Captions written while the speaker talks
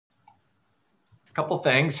Couple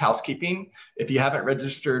things, housekeeping. If you haven't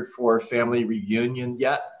registered for family reunion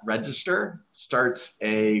yet, register. Starts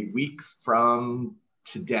a week from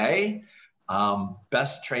today.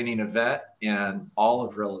 Best training event in all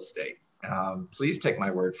of real estate. Please take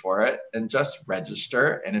my word for it and just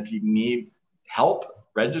register. And if you need help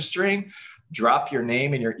registering, drop your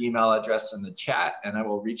name and your email address in the chat and I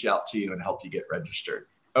will reach out to you and help you get registered.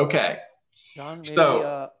 Okay. John, maybe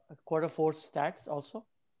so quarter four stats also?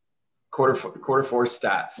 Quarter four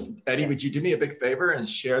stats. Eddie, would you do me a big favor and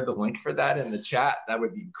share the link for that in the chat? That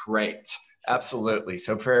would be great. Absolutely.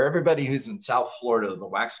 So for everybody who's in South Florida, the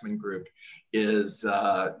Waxman Group is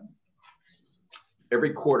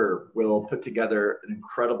every quarter we'll put together an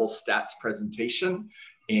incredible stats presentation.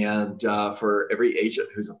 And for every agent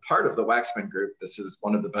who's a part of the Waxman Group, this is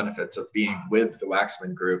one of the benefits of being with the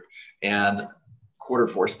Waxman Group. And quarter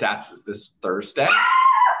four stats is this Thursday.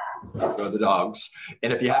 Go the dogs.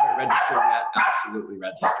 And if you haven't registered yet, absolutely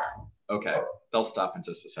register. Okay, they'll stop in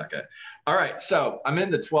just a second. All right, so I'm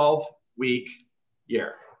in the 12-week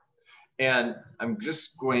year. And I'm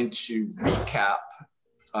just going to recap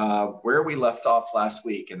where we left off last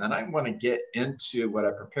week. And then I want to get into what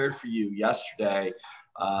I prepared for you yesterday.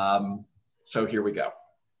 So here we go.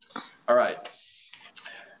 All right.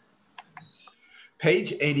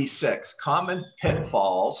 Page 86, common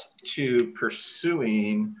pitfalls to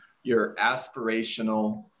pursuing your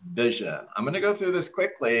aspirational vision. I'm going to go through this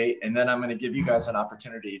quickly, and then I'm going to give you guys an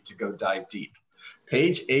opportunity to go dive deep.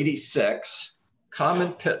 Page 86,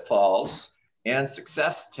 common pitfalls and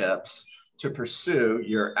success tips to pursue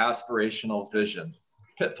your aspirational vision.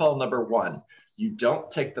 Pitfall number 1, you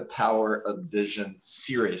don't take the power of vision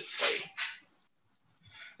seriously.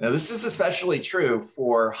 Now, this is especially true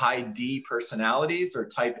for high D personalities or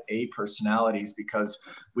type A personalities because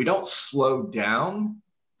we don't slow down.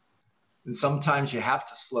 And sometimes you have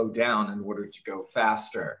to slow down in order to go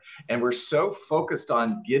faster. And we're so focused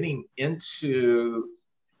on getting into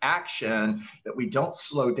action that we don't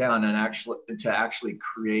slow down and actually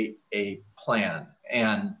create a plan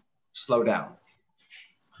and slow down.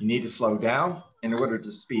 You need to slow down in order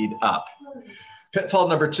to speed up. Pitfall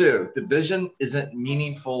number 2, the vision isn't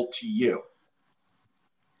meaningful to you.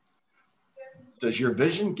 Does your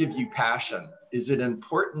vision give you passion? Is it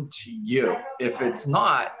important to you? If it's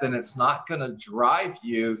not, then it's not going to drive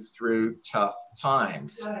you through tough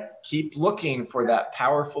times. Keep looking for that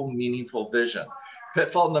powerful, meaningful vision.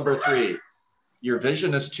 Pitfall number 3, your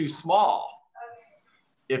vision is too small.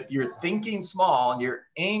 If you're thinking small and you're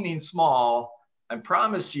aiming small, I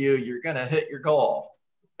promise you, you're going to hit your goal.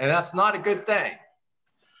 And that's not a good thing.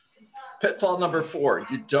 Pitfall number 4,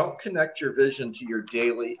 you don't connect your vision to your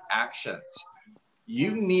daily actions.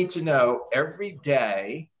 You need to know every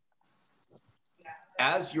day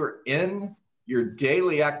as you're in your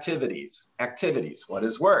daily activities, what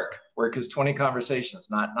is work? Work is 20 conversations,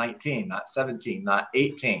 not 19, not 17, not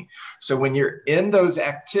 18. So when you're in those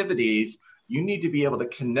activities, you need to be able to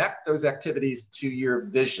connect those activities to your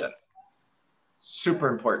vision. Super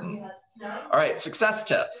important. All right, success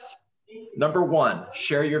tips. Number 1,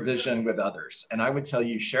 share your vision with others. And I would tell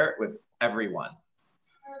you, share it with everyone.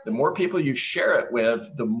 The more people you share it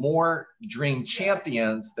with, the more dream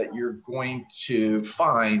champions that you're going to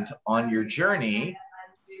find on your journey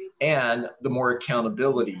and the more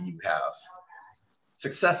accountability you have.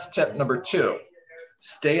 Success tip number 2,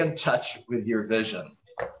 stay in touch with your vision.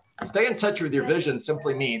 Stay in touch with your vision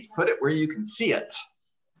simply means put it where you can see it.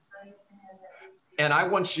 And I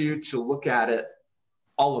want you to look at it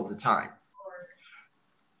all of the time.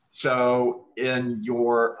 So in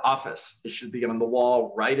your office, it should be on the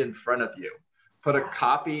wall right in front of you. Put a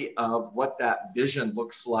copy of what that vision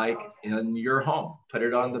looks like in your home. Put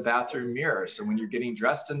it on the bathroom mirror. So when you're getting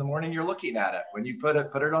dressed in the morning, you're looking at it. When you put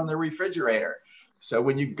it on the refrigerator. So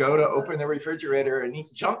when you go to open the refrigerator and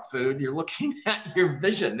eat junk food, you're looking at your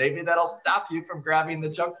vision. Maybe that'll stop you from grabbing the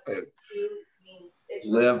junk food.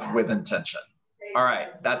 Live with intention. All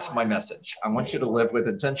right, that's my message. I want you to live with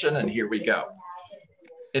intention, and here we go.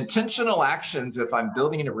 Intentional actions if I'm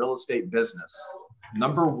building a real estate business.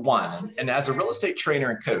 Number 1, and as a real estate trainer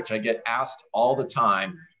and coach, I get asked all the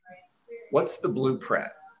time, what's the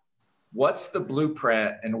blueprint? What's the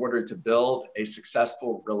blueprint in order to build a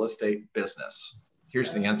successful real estate business?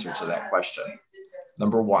 Here's the answer to that question.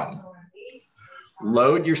 Number 1,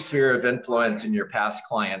 load your sphere of influence and your past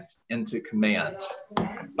clients into command.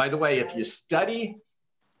 By the way, if you study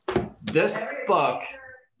this book,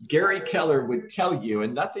 Gary Keller would tell you,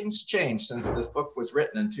 and nothing's changed since this book was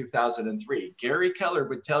written in 2003. Gary Keller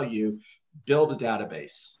would tell you, build a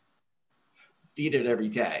database, feed it every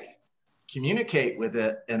day, communicate with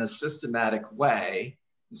it in a systematic way,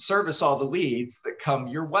 service all the leads that come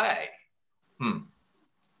your way.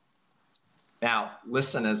 Now,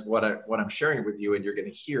 listen as what I'm sharing with you, and you're going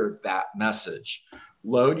to hear that message.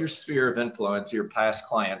 Load your sphere of influence, your past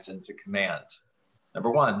clients, into command.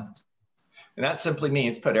 Number one, and that simply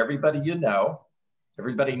means put everybody you know,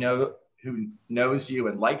 who knows you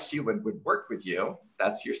and likes you and would work with you,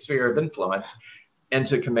 that's your sphere of influence,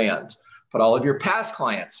 into command. Put all of your past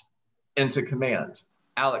clients into command.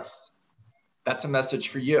 Alex, that's a message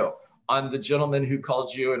for you. On the gentleman who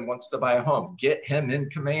called you and wants to buy a home, get him in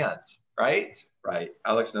command, right? Right.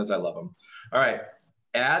 Alex knows I love him. All right.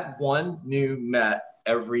 Add one new Met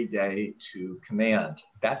every day to command.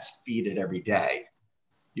 That's feed it every day.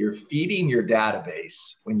 You're feeding your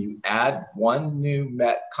database when you add one new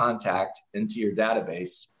Met contact into your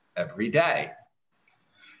database every day.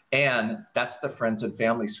 And that's the friends and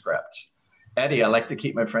family script. Eddie, I like to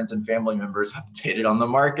keep my friends and family members updated on the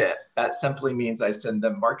market. That simply means I send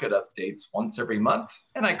them market updates once every month,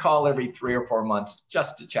 and I call every 3 or 4 months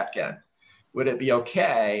just to check in. Would it be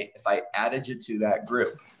okay if I added you to that group?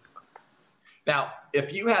 Now,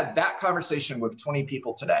 if you had that conversation with 20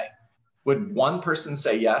 people today, would one person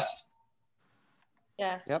say yes?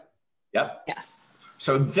 Yes. Yep. Yes.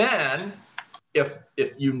 So then, if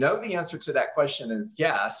you know the answer to that question is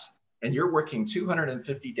yes, and you're working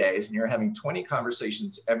 250 days and you're having 20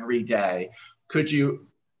 conversations every day,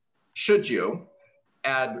 should you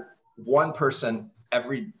add one person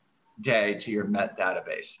every day to your Met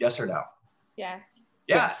database? Yes or no? Yes.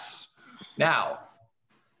 Yes. Now,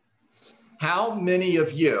 how many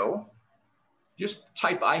of you, just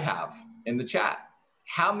type I have in the chat,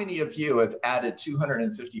 how many of you have added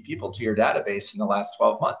 250 people to your database in the last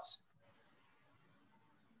 12 months?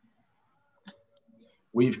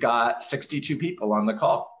 We've got 62 people on the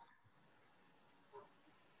call.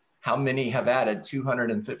 How many have added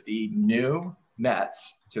 250 new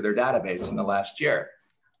Mets to their database in the last year?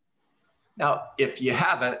 Now, if you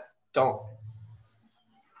haven't, don't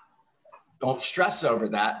stress over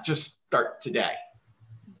that. Just start today.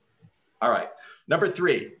 All right. Number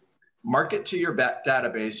 3, market to your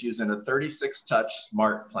database using a 36-touch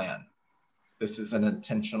SMART plan. This is an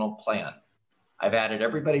intentional plan. I've added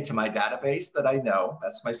everybody to my database that I know.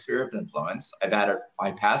 That's my sphere of influence. I've added my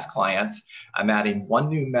past clients. I'm adding one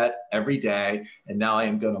new Met every day. And now I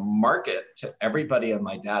am going to market to everybody in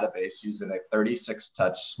my database using a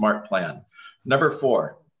 36-touch SMART plan. Number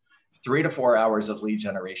 4, 3 to 4 hours of lead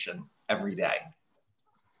generation every day.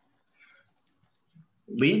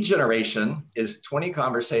 Lead generation is 20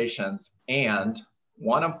 conversations and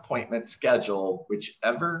one appointment scheduled,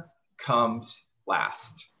 whichever comes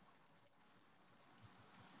last.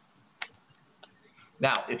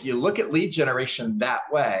 Now, if you look at lead generation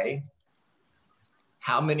that way,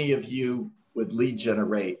 how many of you would lead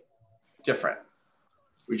generate different?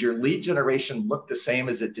 Would your lead generation look the same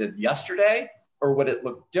as it did yesterday, or would it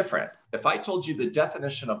look different? If I told you the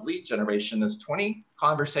definition of lead generation is 20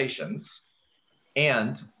 conversations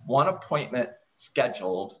and one appointment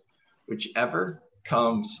scheduled, whichever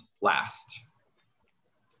comes last,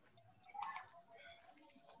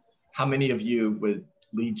 how many of you would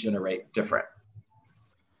lead generate different?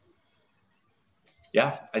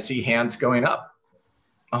 Yeah, I see hands going up,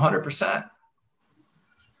 100%.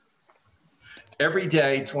 Every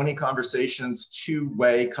day, 20 conversations,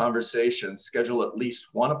 two-way conversations. Schedule at least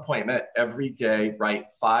one appointment every day. Write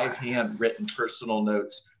 5 handwritten personal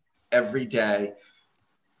notes every day.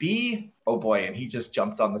 Oh boy, and he just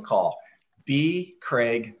jumped on the call. B.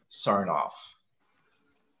 Craig Sarnoff.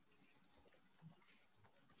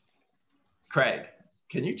 Craig,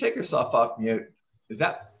 can you take yourself off mute?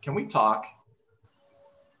 Can we talk?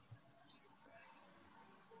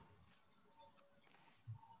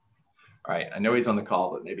 All right, I know he's on the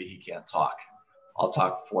call, but maybe he can't talk. I'll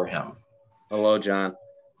talk for him. Hello, John.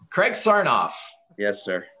 Craig Sarnoff. Yes,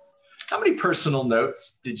 sir. How many personal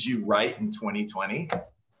notes did you write in 2020?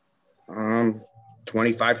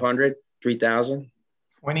 2,500, 3,000.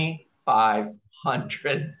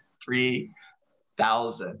 2,500,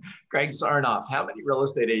 3,000. Craig Sarnoff, how many real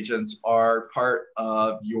estate agents are part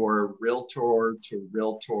of your realtor to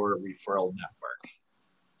realtor referral network?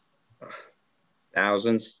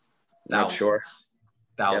 Thousands. Not sure.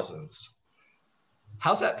 Thousands. Yep.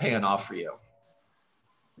 How's that paying off for you?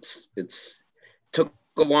 It's took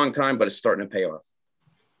a long time, but it's starting to pay off.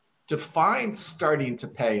 Define starting to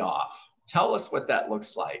pay off. Tell us what that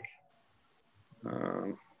looks like.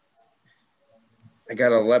 I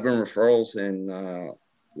got 11 referrals in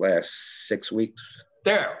last 6 weeks.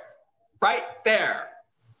 There, right there.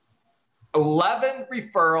 11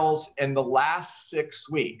 referrals in the last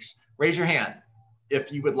 6 weeks. Raise your hand.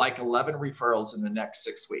 if you would like 11 referrals in the next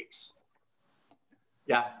 6 weeks.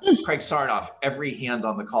 Yeah, Craig Sarnoff, every hand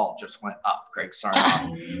on the call just went up. Craig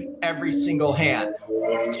Sarnoff, every single hand.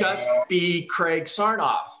 Just be Craig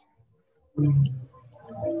Sarnoff.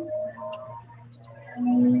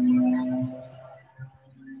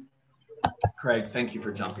 Craig, thank you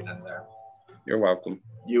for jumping in there. You're welcome.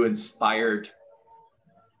 You inspired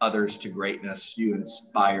others to greatness. You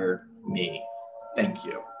inspire me. Thank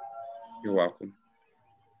you. You're welcome.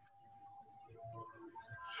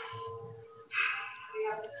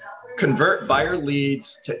 Convert buyer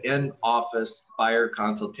leads to in-office buyer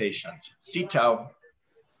consultations. CITO,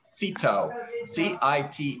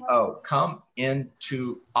 C-I-T-O, come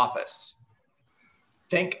into office.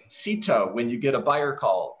 Think CITO when you get a buyer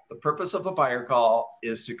call. The purpose of a buyer call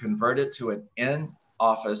is to convert it to an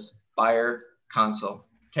in-office buyer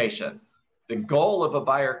consultation. The goal of a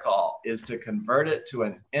buyer call is to convert it to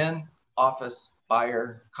an in-office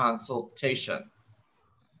buyer consultation.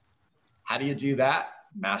 How do you do that?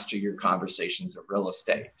 Master your conversations of real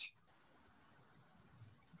estate.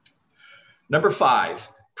 Number 5,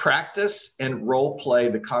 practice and role play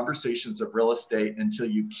the conversations of real estate until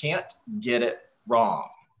you can't get it wrong.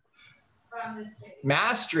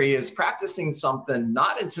 Mastery is practicing something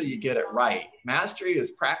not until you get it right. Mastery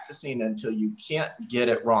is practicing until you can't get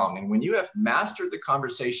it wrong. And when you have mastered the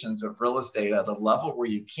conversations of real estate at a level where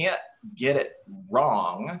you can't get it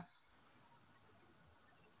wrong,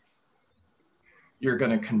 you're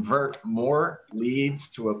going to convert more leads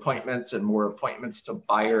to appointments and more appointments to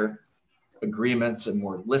buyer agreements and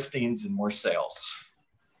more listings and more sales.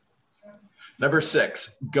 Number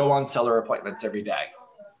 6, go on seller appointments every day.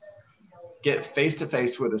 Get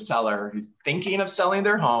face-to-face with a seller who's thinking of selling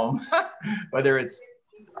their home, whether it's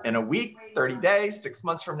in a week, 30 days, 6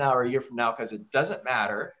 months from now, or a year from now, because it doesn't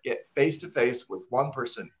matter. Get face-to-face with one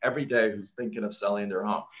person every day who's thinking of selling their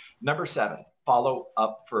home. Number 7, follow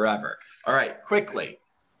up forever. All right, quickly.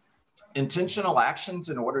 Intentional actions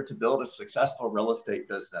in order to build a successful real estate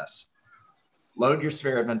business. Load your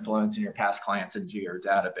sphere of influence and your past clients into your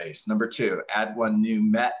database. Number 2, add one new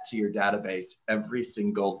MET to your database every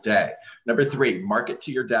single day. Number 3, market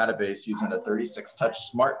to your database using a 36-touch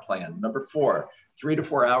smart plan. Number 4, 3 to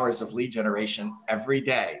 4 hours of lead generation every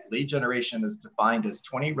day. Lead generation is defined as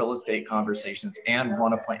 20 real estate conversations and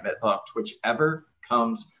 1 appointment booked, whichever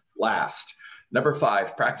comes last. Number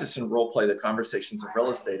 5, practice and role play the conversations of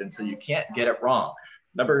real estate until you can't get it wrong.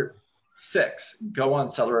 Number 6, go on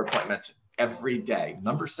seller appointments every day.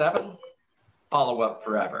 Number 7, follow up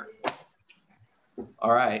forever.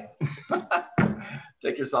 All right.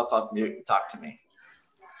 Take yourself off mute and talk to me.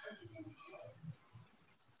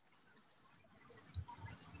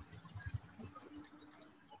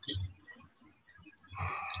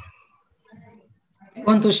 I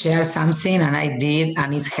want to share something, and I did,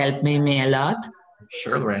 and it's helped me a lot.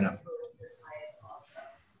 Sure, Lorena.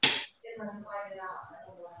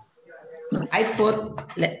 I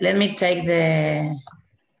put, let me take the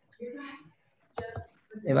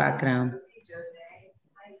background.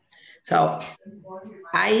 So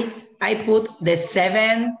I put the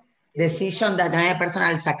 7 decisions that drive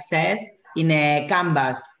personal success in a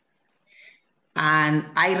canvas. And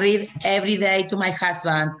I read every day to my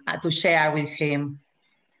husband to share with him.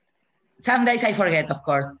 Some days I forget, of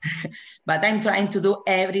course, but I'm trying to do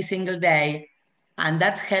every single day. And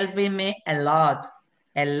that's helping me a lot.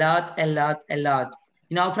 A lot.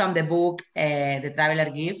 You know, from the book, The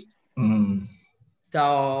Traveler Gift. Mm.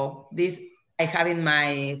 So this I have in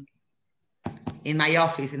my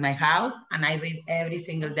office, in my house, and I read every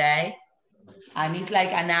single day. And it's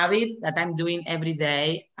like an habit that I'm doing every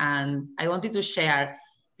day. And I wanted to share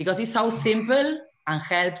because it's so simple and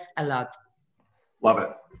helps a lot. Love it.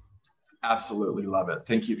 Absolutely love it.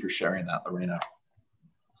 Thank you for sharing that, Lorena.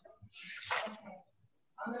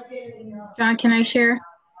 John, can I share?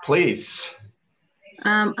 Please.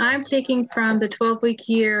 I'm taking from the 12-week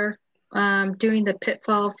year, doing the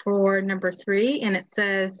pitfall for number 3, and it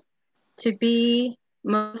says, to be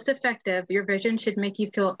most effective, your vision should make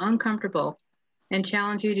you feel uncomfortable and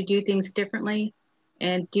challenge you to do things differently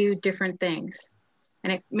and do different things.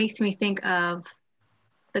 And it makes me think of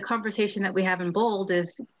the conversation that we have in Bold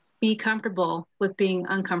is be comfortable with being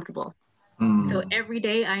uncomfortable. So every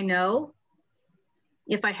day I know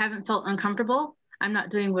if I haven't felt uncomfortable, I'm not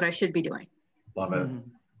doing what I should be doing. Love it.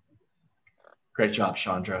 Great job,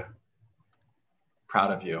 Chandra.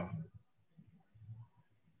 Proud of you.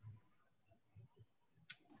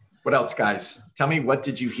 What else, guys? Tell me, what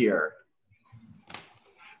did you hear?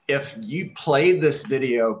 if you play this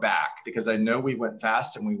video back, because I know we went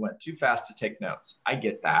fast and we went too fast to take notes. I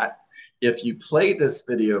get that. If you play this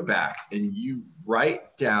video back and you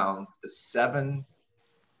write down the 7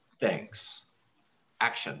 things,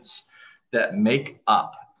 actions that make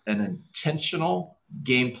up an intentional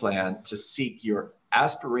game plan to seek your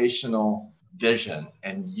aspirational vision,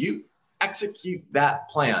 and you execute that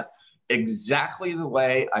plan exactly the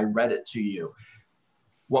way I read it to you,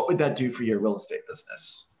 what would that do for your real estate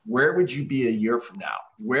business? Where would you be a year from now?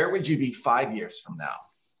 Where would you be 5 years from now?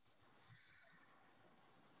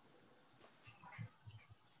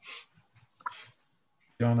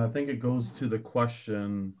 John, I think it goes to the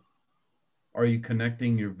question, are you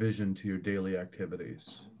connecting your vision to your daily activities?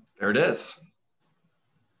 There it is.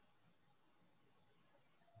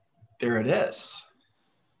 There it is.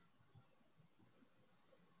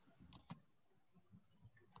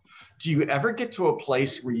 Do you ever get to a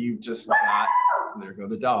place where you've just got, there go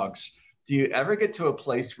the dogs. Do you ever get to a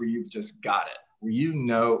place where you've just got it, where you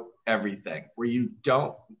know everything, where you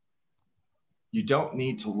don't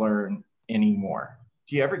need to learn anymore?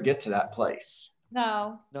 Do you ever get to that place?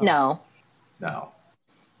 No. No. No.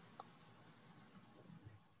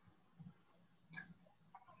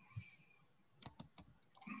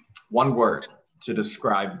 One word to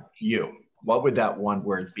describe you. What would that one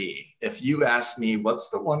word be? If you ask me, what's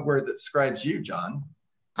the one word that describes you, John?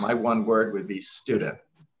 My one word would be student.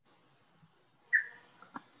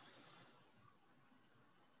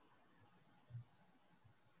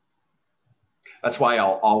 That's why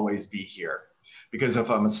I'll always be here. Because if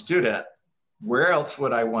I'm a student, where else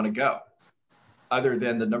would I want to go other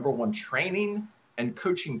than the #1 training and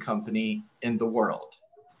coaching company in the world?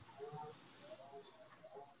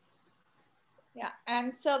 Yeah,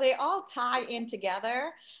 and so they all tie in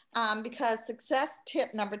together because success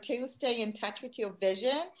tip number 2, stay in touch with your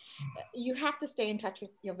vision. You have to stay in touch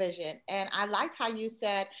with your vision. And I liked how you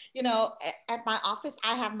said, you know, at my office,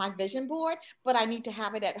 I have my vision board, but I need to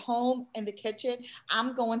have it at home in the kitchen.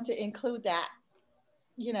 I'm going to include that,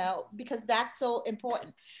 you know, because that's so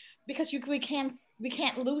important. Because we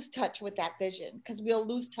can't lose touch with that vision, because we'll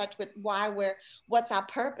lose touch with what's our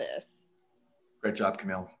purpose. Great job,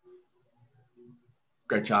 Camille.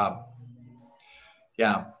 Great job.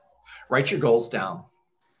 Yeah. Write your goals down.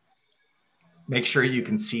 Make sure you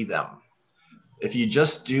can see them. If you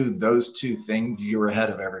just do those 2 things, you're ahead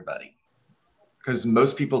of everybody. Because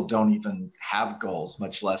most people don't even have goals,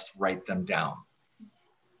 much less write them down.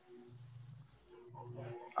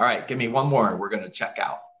 All right, give me one more. We're going to check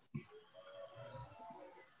out.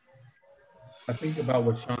 I think about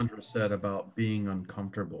what Chandra said about being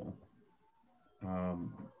uncomfortable.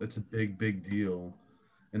 It's a big, big deal.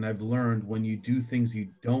 And I've learned when you do things you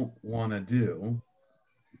don't want to do,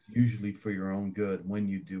 it's usually for your own good when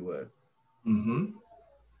you do it. Mm-hmm.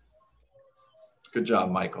 Good job,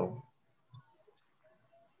 Michael.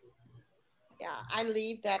 Yeah, I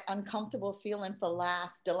leave that uncomfortable feeling for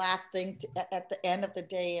the last thing at the end of the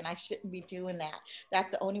day, and I shouldn't be doing that.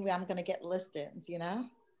 That's the only way I'm going to get listings, you know?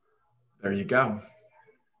 There you go.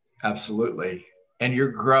 Absolutely. And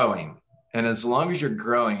you're growing. And as long as you're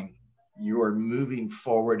growing, you are moving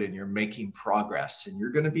forward and you're making progress, and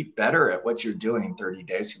you're going to be better at what you're doing 30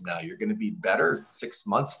 days from now. You're going to be better 6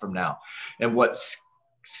 months from now. And what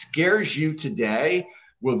scares you today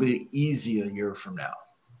will be easy a year from now.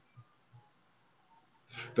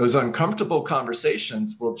 Those uncomfortable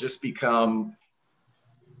conversations will just become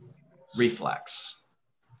reflex.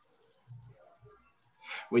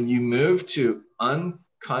 When you move to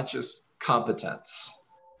unconscious competence,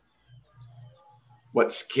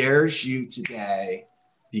 what scares you today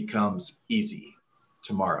becomes easy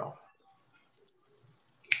tomorrow.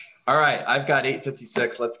 All right, I've got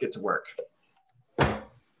 8:56. Let's get to work.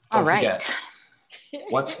 All right. Forget.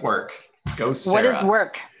 What's work? Go, Sarah. What is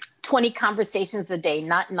work? 20 conversations a day,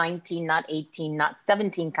 not 19, not 18, not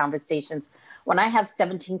 17 conversations. When I have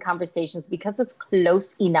 17 conversations, because it's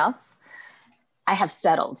close enough, I have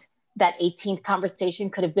settled. That 18th conversation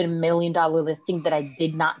could have been $1 million listing that I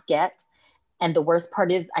did not get. And the worst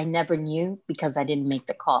part is I never knew because I didn't make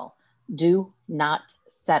the call. Do not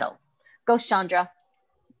settle. Go, Chandra.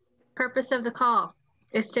 Purpose of the call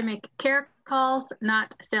is to make care calls,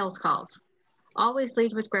 not sales calls. Always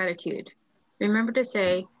lead with gratitude. Remember to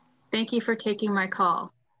say, thank you for taking my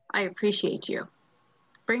call. I appreciate you.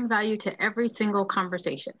 Bring value to every single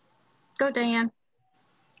conversation. Go, Diane.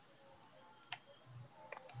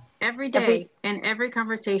 Every day in every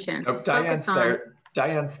conversation. Oh, Diane's there.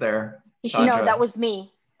 Diane's there. Chandra. No, that was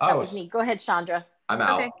me. That Oh, was me. Go ahead, Chandra. I'm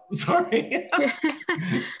out. Okay. Sorry.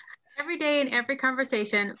 Every day in every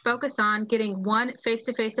conversation, focus on getting one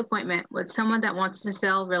face-to-face appointment with someone that wants to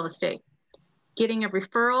sell real estate. Getting a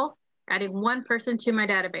referral, adding one person to my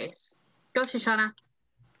database. Go, Shoshana.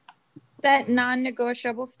 Set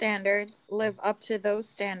non-negotiable standards, live up to those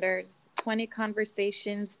standards. 20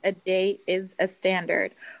 conversations a day is a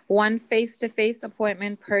standard. One face-to-face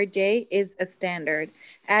appointment per day is a standard.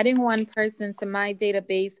 Adding one person to my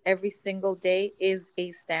database every single day is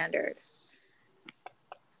a standard.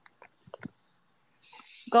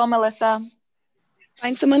 Go, Melissa.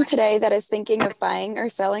 Find someone today that is thinking of buying or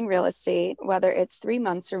selling real estate, whether it's 3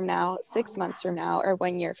 months from now, 6 months from now, or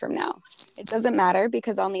 1 year from now. It doesn't matter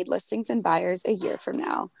because I'll need listings and buyers a year from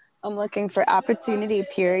now. I'm looking for opportunity,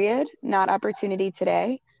 period, not opportunity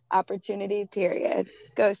today, opportunity, period.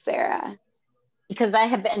 Go, Sarah. Because I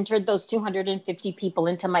have entered those 250 people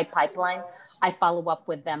into my pipeline, I follow up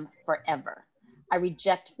with them forever. I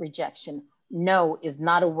reject rejection. No is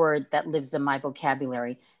not a word that lives in my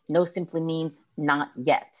vocabulary. No simply means not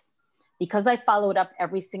yet. Because I followed up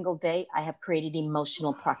every single day, I have created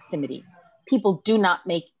emotional proximity. People do not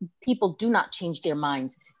change their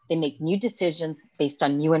minds. They make new decisions based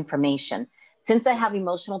on new information. Since I have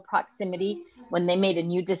emotional proximity, when they made a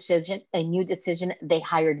new decision, they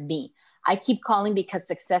hired me. I keep calling because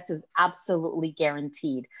success is absolutely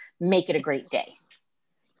guaranteed. Make it a great day.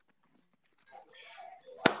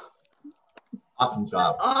 Awesome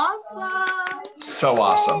job. Awesome. So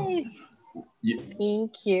awesome.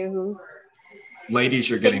 Thank you. Ladies,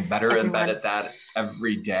 you're getting Thanks, better and better everyone. at that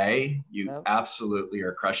every day. You absolutely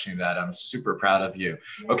are crushing that. I'm super proud of you.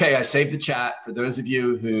 Okay, I saved the chat. For those of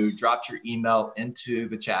you who dropped your email into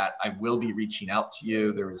the chat, I will be reaching out to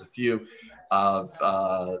you. There was a few of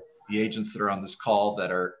the agents that are on this call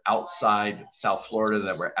that are outside South Florida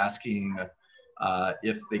that were asking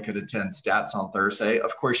if they could attend Stats on Thursday.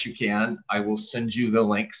 Of course you can. I will send you the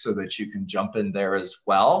link so that you can jump in there as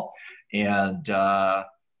well. And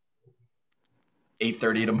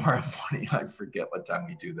 8:30 tomorrow morning. I forget what time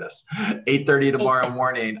we do this. 8:30 tomorrow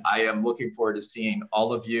morning. I am looking forward to seeing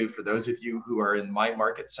all of you. For those of you who are in my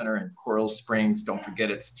market center in Coral Springs, don't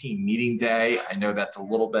forget it's team meeting day. I know that's a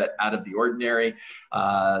little bit out of the ordinary.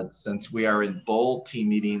 Since we are in Bold, team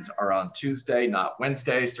meetings are on Tuesday, not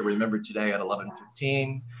Wednesday. So remember today at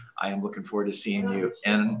 11:15. I am looking forward to seeing you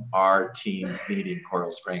in our team meeting,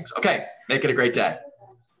 Coral Springs. Okay, make it a great day.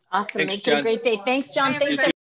 Awesome. Thanks, Make it a John. great day. Thanks, John. Thanks,